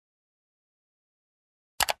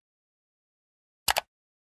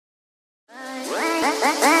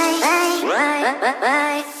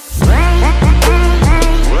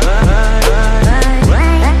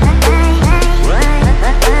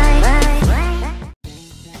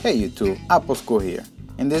Hey YouTube, Apple School here.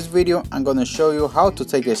 In this video I'm going to show you how to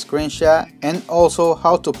take a screenshot and also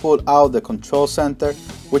how to pull out the control center,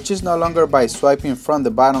 which is no longer by swiping from the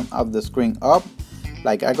bottom of the screen up.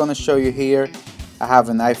 Like I'm going to show you here. I have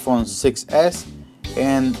an iPhone 6s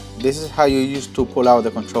and this is how you used to pull out the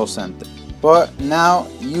control center. But now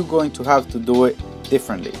you're going to have to do it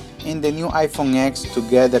differently. In the new iPhone X, to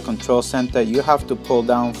get the control center, you have to pull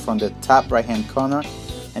down from the top right hand corner,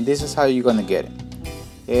 and this is how you're going to get it.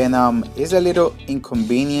 And it's a little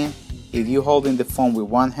inconvenient if you're holding the phone with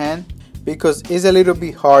one hand, because it's a little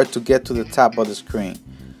bit hard to get to the top of the screen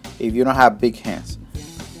if you don't have big hands.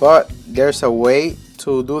 But there's a way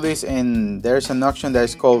to do this, and there's an option that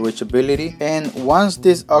is called Reachability, and once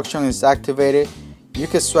this option is activated, you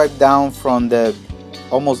can swipe down from the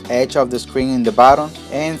almost edge of the screen in the bottom,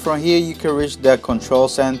 and from here you can reach the control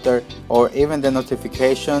center or even the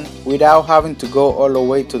notification without having to go all the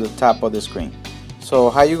way to the top of the screen.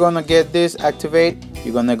 So how you gonna get this activate?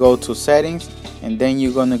 You're gonna go to settings, and then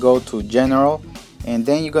you're gonna go to general, and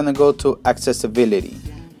then you're gonna go to accessibility.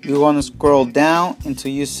 You're gonna scroll down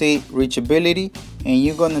until you see reachability, and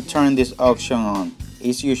you're gonna turn this option on.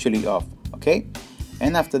 It's usually off, okay?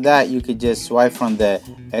 And after that, you can just swipe from the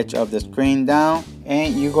edge of the screen down,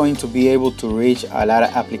 and you're going to be able to reach a lot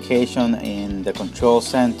of applications in the control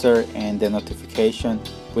center and the notification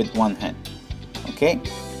with one hand. Okay,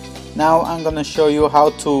 now I'm going to show you how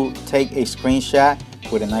to take a screenshot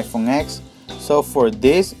with an iPhone X. So for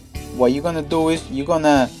this, what you're going to do is you're going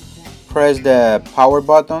to press the power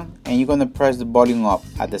button and you're going to press the volume up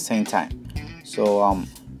at the same time. So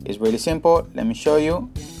it's really simple. Let me show you.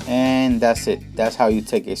 And that's it. That's how you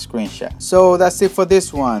take a screenshot. So that's it for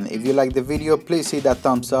this one. If you like the video, please hit that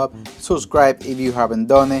thumbs up, subscribe if you haven't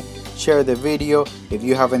done it, share the video. If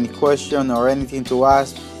you have any question or anything to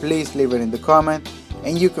ask, please leave it in the comment,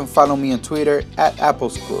 and you can follow me on Twitter at Apple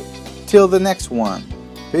School. Till the next one,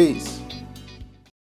 peace.